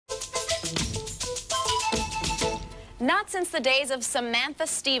Not since the days of Samantha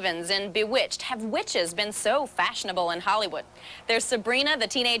Stevens in Bewitched have witches been so fashionable in Hollywood. There's Sabrina the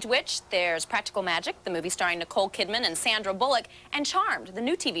Teenage Witch, there's Practical Magic, the movie starring Nicole Kidman and Sandra Bullock, and Charmed, the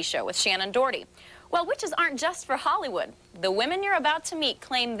new TV show with Shannon Doherty. Well, witches aren't just for Hollywood. The women you're about to meet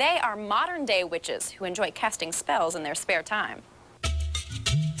claim they are modern-day witches who enjoy casting spells in their spare time.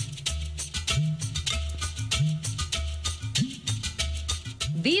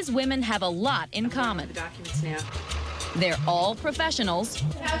 These women have a lot in common. The documents now. They're all professionals.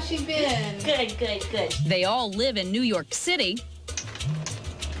 How's she been? Good, good, good. They all live in New York City.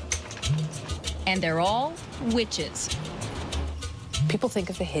 And they're all witches. People think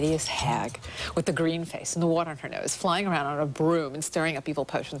of the hideous hag with the green face and the water on her nose, flying around on a broom and stirring up evil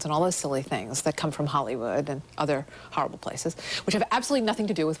potions and all those silly things that come from Hollywood and other horrible places, which have absolutely nothing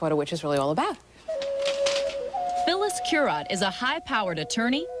to do with what a witch is really all about. Phyllis Curott is a high-powered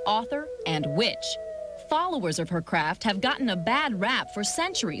attorney, author, and witch. Followers of her craft have gotten a bad rap for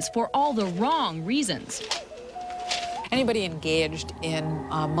centuries for all the wrong reasons. Anybody engaged in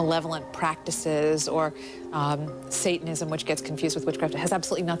malevolent practices or Satanism, which gets confused with witchcraft, has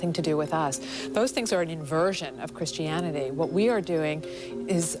absolutely nothing to do with us. Those things are an inversion of Christianity. What we are doing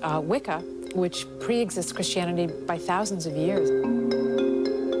is Wicca, which pre-exists Christianity by thousands of years.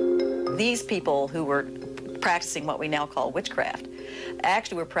 These people who were practicing what we now call witchcraft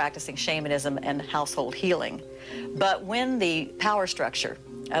actually were practicing shamanism and household healing. But when the power structure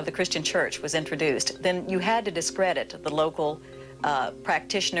of the Christian church was introduced, then you had to discredit the local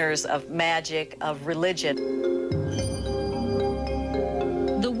practitioners of magic, of religion.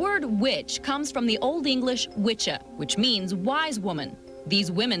 The word witch comes from the Old English witcha, which means wise woman. These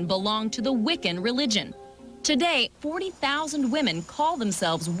women belong to the Wiccan religion. Today, 40,000 women call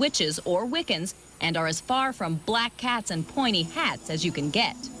themselves witches or Wiccans and are as far from black cats and pointy hats as you can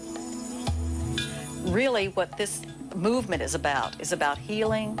get. Really, what this movement is about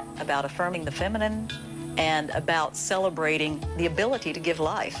healing, about affirming the feminine, and about celebrating the ability to give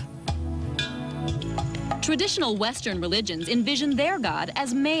life. Traditional Western religions envision their god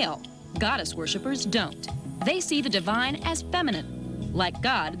as male. Goddess worshippers don't. They see the divine as feminine. Like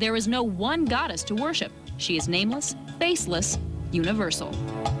God, there is no one goddess to worship. She is nameless, faceless, universal.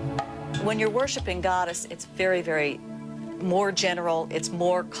 When you're worshiping goddess, it's very, very more general. It's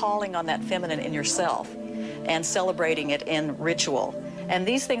more calling on that feminine in yourself and celebrating it in ritual. And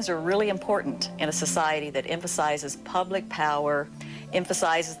these things are really important in a society that emphasizes public power,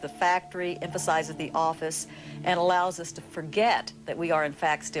 emphasizes the factory, emphasizes the office, and allows us to forget that we are in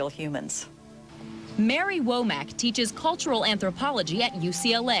fact still humans. Mary Womack teaches cultural anthropology at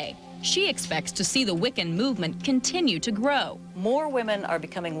UCLA. She expects to see the Wiccan movement continue to grow. More women are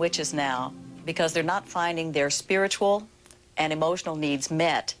becoming witches now because they're not finding their spiritual and emotional needs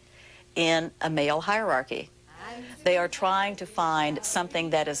met in a male hierarchy. They are trying to find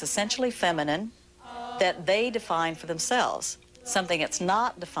something that is essentially feminine, that they define for themselves, something that's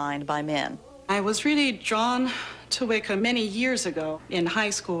not defined by men. I was really drawn to Wicca many years ago, in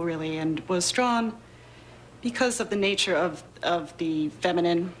high school really, and was drawn because of the nature of the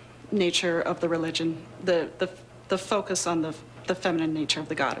feminine nature of the religion, the focus on the feminine nature of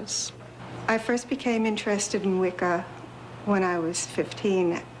the goddess. I first became interested in Wicca when I was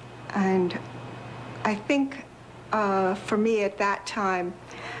 15, and I think for me at that time,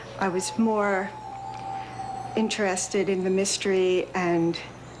 I was more interested in the mystery and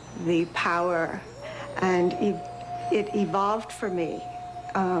the power, and it evolved for me,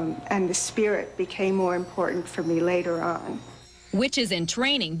 and the spirit became more important for me later on. Witches in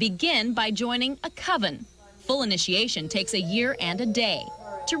training begin by joining a coven. Full initiation takes a year and a day.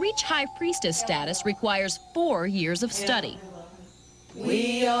 To reach high priestess status requires 4 years of study.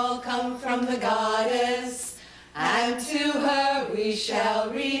 We all come from the goddess, and to her we shall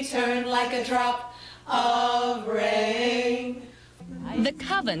return like a drop of rain. The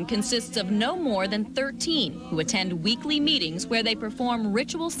coven consists of no more than 13 who attend weekly meetings where they perform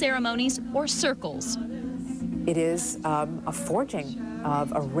ritual ceremonies or circles. It is a forging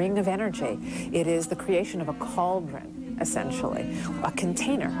of a ring of energy. It is the creation of a cauldron, essentially, a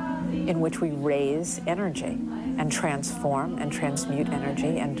container in which we raise energy and transform and transmute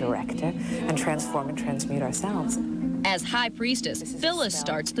energy and direct it and transform and transmute ourselves. As High Priestess, Phyllis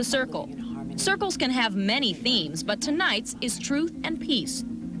starts the circle. Circles can have many themes, but tonight's is truth and peace.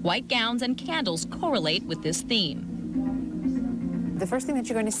 White gowns and candles correlate with this theme. The first thing that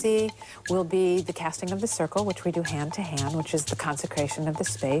you're going to see will be the casting of the circle, which we do hand to hand, which is the consecration of the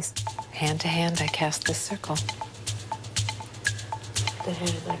space. Hand to hand, I cast this circle. The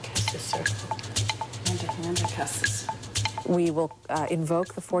hand, I cast the circle. Hand to hand, I cast this. We will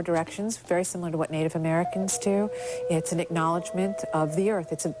invoke the 4 directions, very similar to what Native Americans do. It's an acknowledgement of the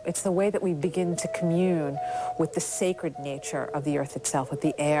earth. It's the way that we begin to commune with the sacred nature of the earth itself, with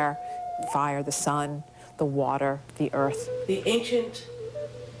the air, fire, the sun, the water, the earth. The ancient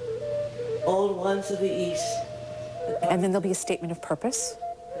old ones of the East. And then there'll be a statement of purpose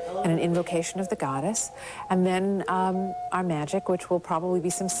and an invocation of the goddess. And then our magic, which will probably be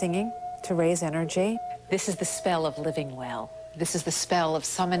some singing to raise energy. This is the spell of living well. This is the spell of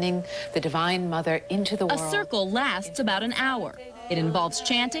summoning the Divine Mother into the world. A circle lasts about an hour. It involves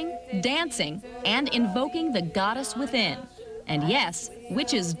chanting, dancing, and invoking the goddess within. And yes,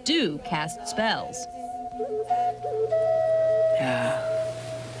 witches do cast spells. Yeah.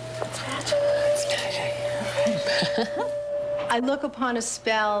 I look upon a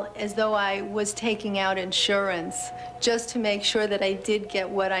spell as though I was taking out insurance, just to make sure that I did get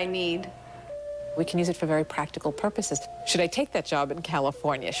what I need. We can use it for very practical purposes. Should I take that job in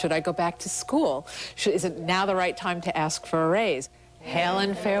California? Should I go back to school? Is it now the right time to ask for a raise? Hail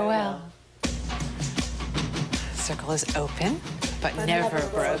and farewell. Circle is open, but never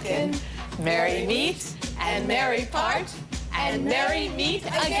broken. Merry meet, and merry part, and merry meet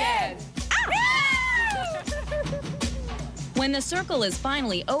again. When the circle is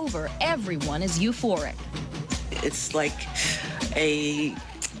finally over, everyone is euphoric. It's like a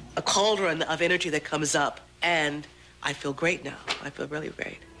cauldron of energy that comes up, and I feel great now. I feel really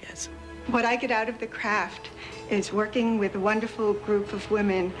great, yes. What I get out of the craft is working with a wonderful group of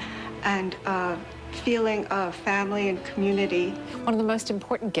women and feeling of family and community. One of the most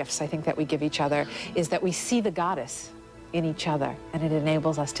important gifts I think that we give each other is that we see the goddess in each other, and it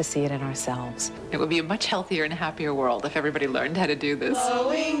enables us to see it in ourselves. It would be a much healthier and happier world if everybody learned how to do this.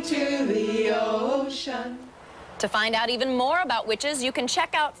 Flowing to the ocean. To find out even more about witches, you can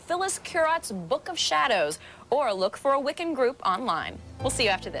check out Phyllis Curott's Book of Shadows or look for a Wiccan group online. We'll see you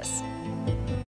after this.